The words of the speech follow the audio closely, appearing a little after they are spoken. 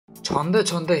ছন্দে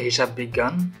ছন্দে হিসাব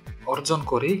বিজ্ঞান অর্জন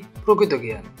করি প্রকৃত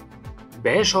জ্ঞান।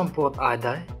 ব্যয় সম্পদ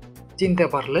আদায় চিনতে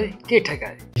পারলে কে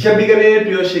ঠেকায়। হিসাব বিজ্ঞানের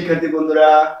প্রিয় শিক্ষার্থী বন্ধুরা,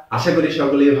 আশা করি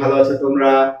সকলেই ভালো আছো তোমরা।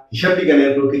 হিসাব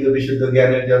বিজ্ঞানের প্রকৃত বিশুদ্ধ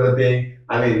জ্ঞানের জগতে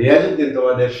আমি রিয়াজউদ্দিন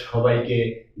তোমাদের সবাইকে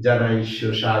জানাই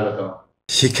সুস্বাগতম।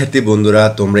 শিক্ষার্থী বন্ধুরা,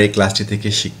 তোমরা এই ক্লাসটি থেকে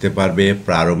শিখতে পারবে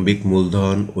প্রারম্ভিক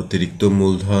মূলধন, অতিরিক্ত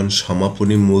মূলধন,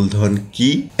 সমাপনী মূলধন কি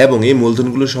এবং এই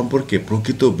মূলধনগুলো সম্পর্কে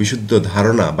প্রকৃত বিশুদ্ধ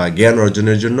ধারণা বা জ্ঞান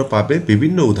অর্জনের জন্য পাবে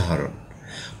বিভিন্ন উদাহরণ।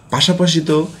 পাশাপাশি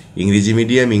তো ইংরেজি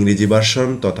মিডিয়াম, ইংরেজি ভার্সন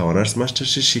তথা অনার্স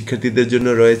মাস্টার্সের শিক্ষার্থীদের জন্য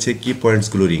রয়েছে কি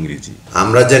পয়েন্টসগুলোর ইংরেজি।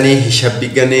 আমরা জানি হিসাব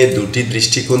বিজ্ঞানে দুটি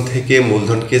দৃষ্টিকোণ থেকে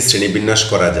মূলধনকে শ্রেণীবিন্যাস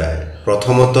করা যায়।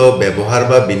 প্রথমত ব্যবহার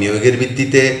বা বিনিয়োগের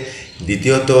ভিত্তিতে,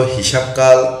 দ্বিতীয়ত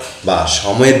হিসাবকাল বা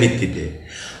সময়ের ভিত্তিতে।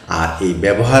 আর এই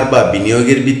ব্যবহার বা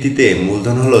বিনিয়োগের ভিত্তিতে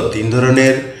মূলধন হলো তিন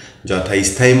ধরনের, যথা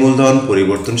স্থায়ী মূলধন,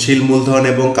 পরিবর্তনশীল মূলধন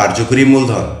এবং কার্যকরী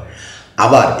মূলধন।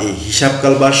 আবার এই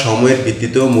হিসাবকাল বা সময়ের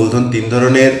ভিত্তিতেও মূলধন তিন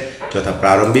ধরনের, যথা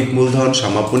প্রারম্ভিক মূলধন,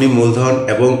 সমাপনী মূলধন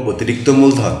এবং অতিরিক্ত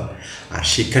মূলধন। আর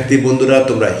শিক্ষার্থী বন্ধুরা,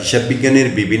 তোমরা হিসাব বিজ্ঞানের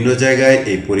বিভিন্ন জায়গায়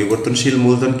এই পরিবর্তনশীল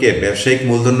মূলধনকে ব্যবসায়িক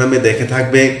মূলধন নামে দেখে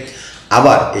থাকবে,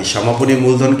 আবার এই সমাপনী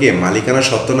মূলধনকে মালিকানা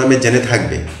সত্ত্ব নামে জেনে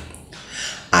থাকবে।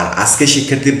 আর আজকে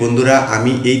শিক্ষার্থী বন্ধুরা,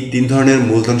 আমি এই তিন ধরনের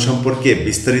মূলধন সম্পর্কে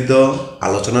বিস্তারিত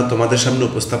আলোচনা তোমাদের সামনে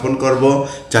উপস্থাপন করব,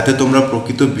 যাতে তোমরা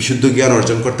প্রকৃত বিশুদ্ধ জ্ঞান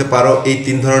অর্জন করতে পারো এই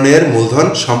তিন ধরনের মূলধন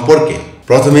সম্পর্কে।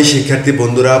 প্রথমে শিক্ষার্থী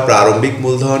বন্ধুরা, প্রারম্ভিক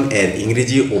মূলধন, এর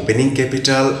ইংরেজি ওপেনিং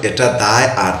ক্যাপিটাল। এটা দায়,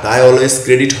 আর দায় অলওয়েজ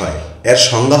ক্রেডিট হয়। এর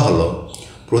সংজ্ঞা হলো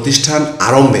প্রতিষ্ঠান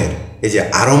আরম্ভের, এই যে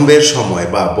আরম্ভের সময়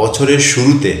বা বছরের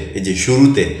শুরুতে, এই যে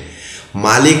শুরুতে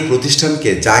মালিক প্রতিষ্ঠানকে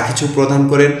যা কিছু প্রদান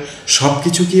করেন সব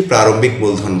কিছুকেই প্রারম্ভিক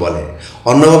মূলধন বলে।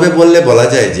 অন্যভাবে বললে বলা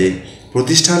যায় যে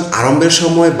প্রতিষ্ঠান আরম্ভের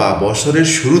সময় বা বছরের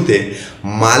শুরুতে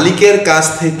মালিকের কাছ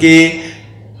থেকে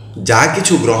যা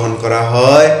কিছু গ্রহণ করা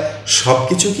হয় সব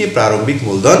কিছুকেই প্রারম্ভিক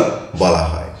মূলধন বলা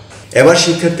হয়। এবার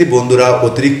শিক্ষার্থী বন্ধুরা,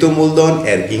 অতিরিক্ত মূলধন,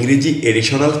 এর ইংরেজি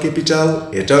এডিশনাল ক্যাপিটাল।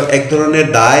 এটাও এক ধরনের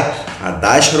দায়, আর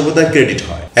দায় সর্বদা ক্রেডিট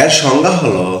হয়। এর সংজ্ঞা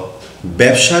হলো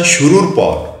ব্যবসা শুরুর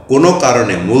পর কোনো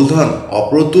কারণে মূলধন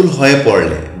অপ্রতুল হয়ে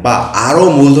পড়লে বা আরও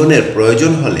মূলধনের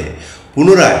প্রয়োজন হলে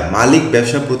পুনরায় মালিক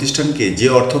ব্যবসা প্রতিষ্ঠানকে যে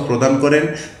অর্থ প্রদান করেন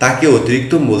তাকে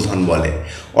অতিরিক্ত মূলধন বলে।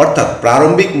 অর্থাৎ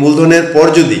প্রারম্ভিক মূলধনের পর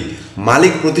যদি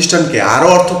মালিক প্রতিষ্ঠানকে আরও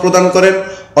অর্থ প্রদান করেন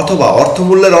অথবা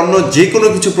অর্থমূল্যের অন্য যে কোনো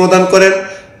কিছু প্রদান করেন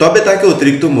তবে তাকে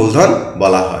অতিরিক্ত মূলধন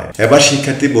বলা হয়। এবার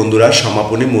শিক্ষার্থী বন্ধুরা,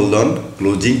 সমাপনী মূলধন,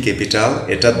 ক্লোজিং ক্যাপিটাল।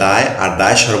 এটা দায়, আর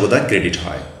দায় সর্বদা ক্রেডিট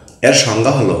হয়। এর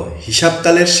সংজ্ঞা হলো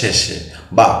হিসাবকালের শেষে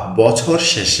বা বছর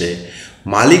শেষে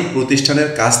মালিক প্রতিষ্ঠানের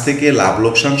কাছ থেকে লাভ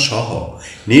লোকসান সহ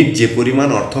নিট যে পরিমাণ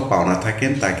অর্থ পাওনা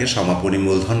থাকেন তাকে সমাপনী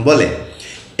মূলধন বলে।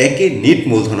 একে নিট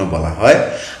মূলধনও বলা হয়।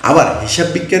 আবার হিসাব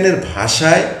বিজ্ঞানের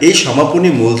ভাষায় এই সমাপনী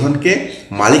মূলধনকে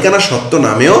মালিকানা সত্ত্ব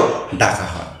নামেও ডাকা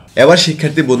হয়। এবার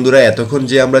শিক্ষার্থী বন্ধুরা, এতক্ষণ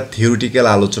যে আমরা থিওরিটিক্যাল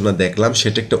আলোচনা দেখলাম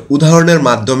সেটা একটা উদাহরণের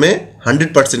মাধ্যমে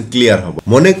 100% ক্লিয়ার হবে।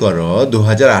 মনে করো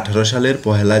 2018 সালের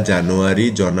 1 জানুয়ারি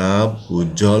জনাব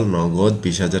উজ্জ্বল নগদ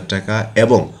 20,000 টাকা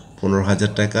এবং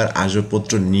 15,000 টাকার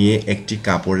আসবাবপত্র নিয়ে একটি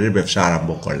কাপড়ের ব্যবসা আরম্ভ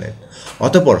করলেন।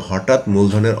 অতঃপর হঠাৎ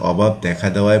মূলধনের অভাব দেখা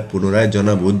দেওয়ায় পুনরায়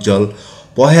জনাব উজ্জ্বল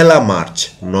 1 মার্চ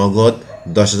নগদ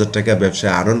 10,000 টাকা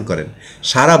ব্যবসায় আরম্ভ করেন।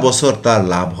 সারা বছর তার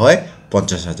লাভ হয়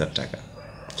 50,000 টাকা।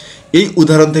 এই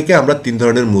উদাহরণ থেকে আমরা তিন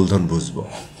ধরনের মূলধন বুঝব।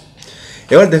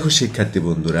 এবার দেখো শিক্ষার্থী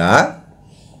বন্ধুরা,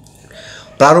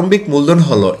 প্রারম্ভিক মূলধন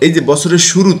হলো এই যে বছরের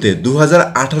শুরুতে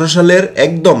 2018 সালের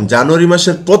একদম জানুয়ারি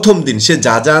মাসের প্রথম দিন সে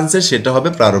যা যা আনছে সেটা হবে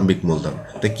প্রারম্ভিক মূলধন।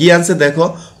 তো কি আনছে দেখো,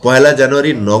 1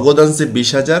 জানুয়ারি নগদ আনছে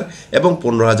 20,000 এবং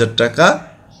 15,000 টাকা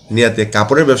নিয়াতে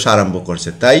কাপড়ের ব্যবসা আরম্ভ করছে।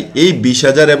 তাই এই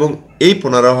 20,000 এবং এই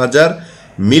 15,000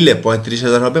 মিলে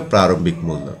 35,000 হবে প্রারম্ভিক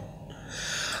মূলধন।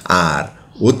 আর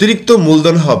অতিরিক্ত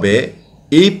মূলধন হবে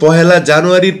এই 1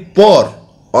 জানুয়ারির পর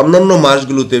অন্যান্য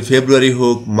মাসগুলোতে, ফেব্রুয়ারি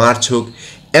হোক, মার্চ হোক,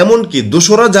 এমনকি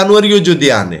 2রা জানুয়ারিও যদি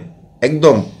আনে,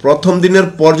 একদম প্রথম দিনের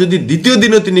পর যদি দ্বিতীয়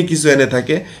দিনও তিনি কিছু এনে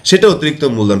থাকে সেটা অতিরিক্ত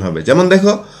মূলধন হবে। যেমন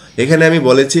দেখো এখানে আমি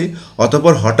বলেছি,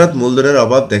 অতঃপর হঠাৎ মূলধনের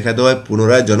অভাব দেখা দেওয়ায়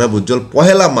পুনরায় জনাব উজ্জ্বল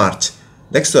 1 মার্চ,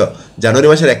 দেখছো জানুয়ারি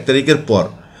মাসের 1 তারিখের পর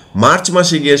মার্চ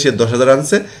মাসে গিয়ে সে 10,000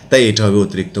 আনছে, তাই এটা হবে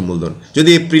অতিরিক্ত মূলধন। যদি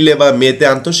এপ্রিলে বা মেতে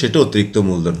আনতো সেটা অতিরিক্ত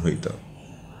মূলধন হইত।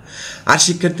 আর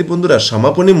শিক্ষার্থী বন্ধুরা,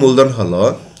 সমাপনী মূলধন হলো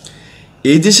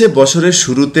এই যে সে বছরের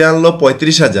শুরুতে আনলো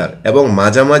 35,000 এবং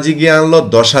মাঝামাঝি গিয়ে আনলো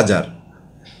 10,000,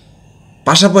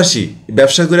 পাশাপাশি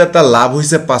ব্যবসা করে তার লাভ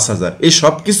হয়েছে 5,000। এই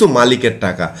সব কিছু মালিকের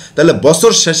টাকা। তাহলে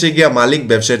বছর শেষে গিয়া মালিক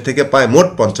ব্যবসায়ীর থেকে পায় মোট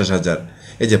 50,000।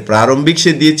 এই যে প্রারম্ভিক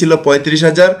সে দিয়েছিল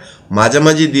 35,000,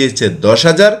 মাঝামাঝি দিয়েছে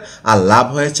 10,000, আর লাভ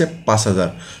হয়েছে 5,000।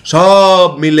 সব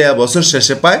মিলে বছর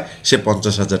শেষে পায় সে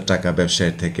 50,000 টাকা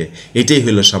ব্যবসায়ীর থেকে। এটাই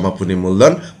হলো সমাপনী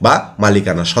মূলধন বা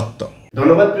মালিকানা সত্ত্ব।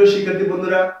 ধন্যবাদ প্রিয় শিক্ষার্থী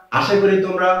বন্ধুরা, আশা করি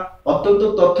তোমরা অত্যন্ত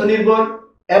তথ্য নির্ভর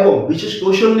এবং বিশেষ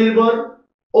কৌশল নির্ভর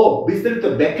ও বিস্তারিত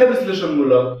ব্যাখ্যা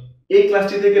বিশ্লেষণমূলক এই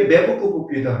ক্লাসটি থেকে ব্যাপক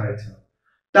উপকৃত হয়েছে।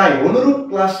 তাই অনুরূপ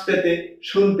ক্লাস পেতে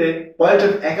শুনতে পয়েন্ট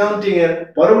অফ অ্যাকাউন্টিং এর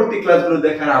পরবর্তী ক্লাসগুলো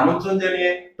দেখার আমন্ত্রণ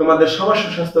জানিয়ে তোমাদের সবার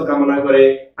সুস্বাস্থ্য কামনা করে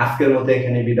আজকের মতো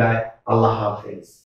এখানে বিদায়। আল্লাহ হাফেজ।